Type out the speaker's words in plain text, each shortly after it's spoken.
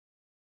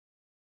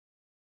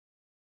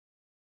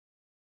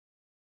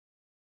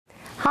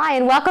Hi,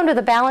 and welcome to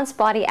the Balanced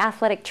Body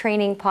Athletic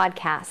Training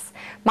Podcast.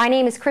 My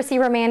name is Chrissy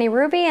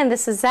Romani-Ruby, and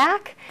this is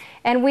Zach,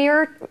 and we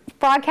are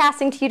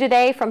broadcasting to you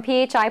today from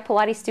PHI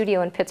Pilates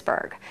Studio in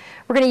Pittsburgh.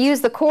 We're going to use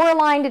the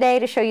CoreAlign today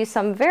to show you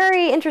some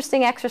very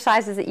interesting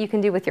exercises that you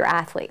can do with your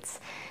athletes.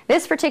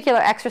 This particular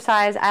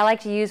exercise I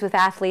like to use with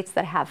athletes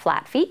that have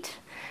flat feet,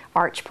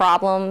 arch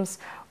problems,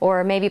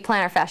 or maybe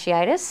plantar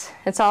fasciitis.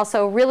 It's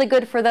also really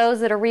good for those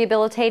that are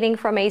rehabilitating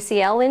from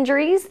ACL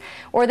injuries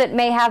or that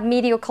may have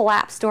medial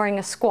collapse during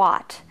a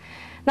squat.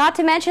 Not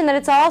to mention that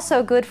it's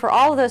also good for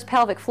all of those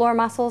pelvic floor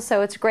muscles,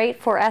 so it's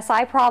great for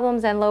SI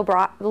problems and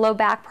low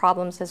back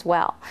problems as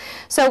well.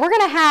 So we're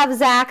going to have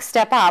Zach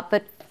step up,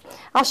 but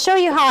I'll show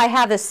you how I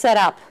have this set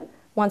up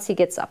once he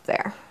gets up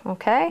there,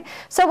 okay?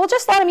 So we'll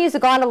just let him use the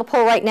gondola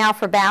pull right now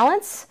for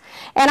balance.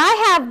 And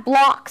I have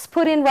blocks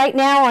put in right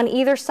now on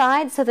either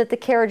side so that the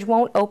carriage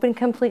won't open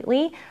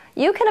completely.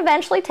 You can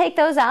eventually take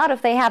those out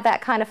if they have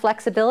that kind of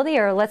flexibility,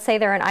 or let's say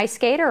they're an ice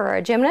skater or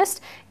a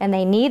gymnast and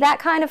they need that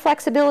kind of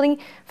flexibility.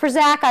 For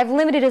Zach, I've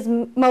limited his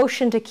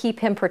motion to keep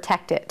him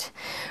protected.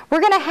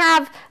 We're going to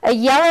have a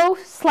yellow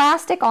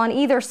elastic on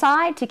either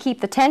side to keep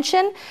the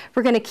tension.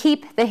 We're going to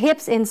keep the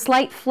hips in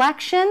slight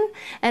flexion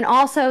and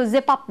also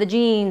zip up the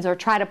jeans or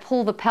try to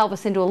pull the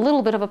pelvis into a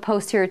little bit of a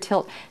posterior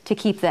tilt to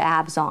keep the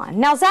abs on.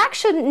 Now, Zach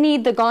shouldn't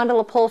need the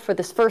gondola pull for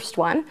this first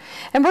one,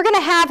 and we're going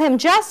to have him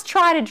just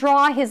try to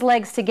draw his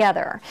legs together.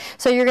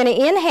 So you're going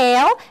to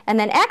inhale and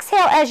then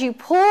exhale as you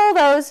pull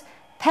those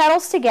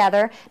pedals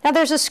together. Now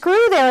there's a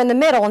screw there in the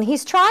middle, and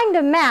he's trying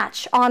to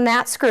match on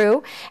that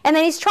screw, and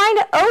then he's trying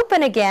to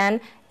open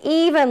again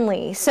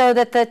evenly so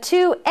that the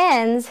two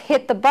ends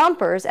hit the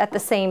bumpers at the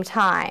same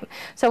time.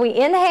 So we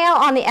inhale,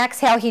 on the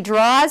exhale he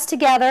draws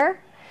together.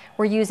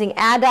 We're using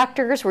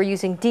adductors, we're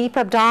using deep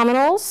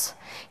abdominals.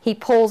 He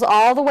pulls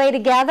all the way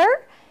together.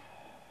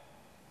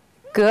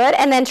 Good,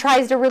 and then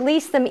tries to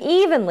release them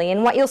evenly.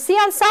 And what you'll see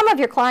on some of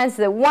your clients is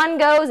that one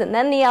goes and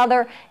then the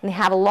other, and they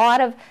have a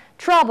lot of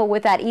trouble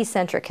with that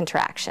eccentric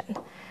contraction.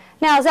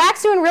 Now,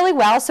 Zach's doing really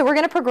well, so we're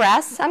going to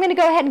progress. I'm going to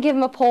go ahead and give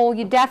him a pull.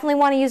 You definitely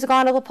want to use a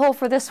gondola pull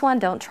for this one.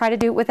 Don't try to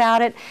do it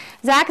without it.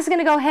 Zach is going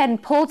to go ahead and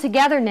pull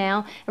together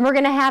now, and we're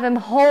going to have him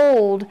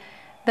hold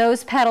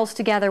those pedals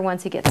together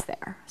once he gets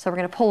there. So we're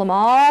going to pull them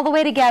all the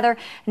way together.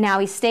 Now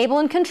he's stable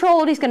and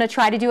controlled. He's going to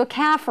try to do a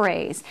calf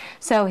raise.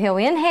 So he'll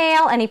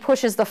inhale and he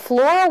pushes the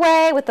floor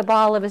away with the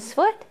ball of his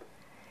foot,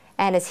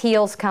 and his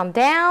heels come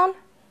down.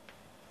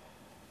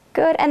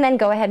 Good, and then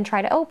go ahead and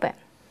try to open.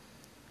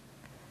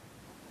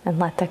 And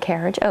let the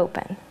carriage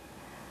open.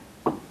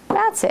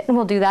 That's it, and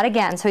we'll do that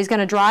again. So he's going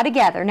to draw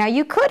together. Now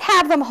you could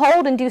have them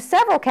hold and do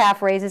several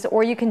calf raises,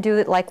 or you can do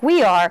it like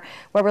we are,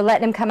 where we're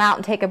letting him come out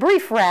and take a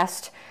brief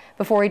rest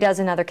before he does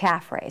another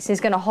calf raise.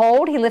 He's going to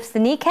hold, he lifts the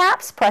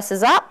kneecaps,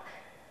 presses up.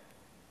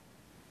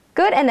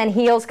 Good, and then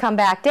heels come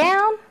back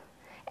down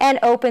and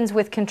opens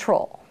with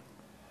control.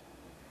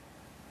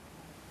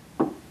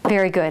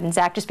 Very good, and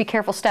Zach, just be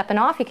careful stepping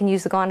off. You can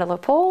use the gondola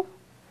pull.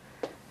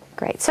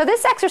 Great, so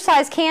this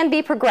exercise can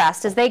be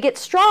progressed. As they get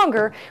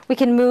stronger, we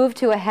can move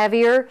to a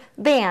heavier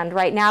band.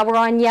 Right now we're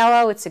on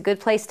yellow, it's a good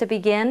place to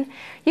begin.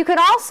 You could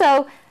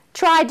also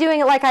try doing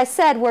it like I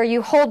said, where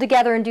you hold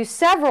together and do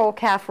several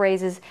calf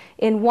raises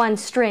in one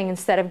string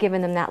instead of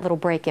giving them that little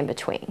break in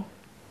between.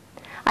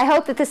 I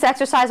hope that this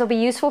exercise will be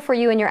useful for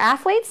you and your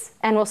athletes,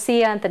 and we'll see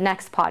you at the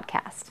next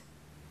podcast.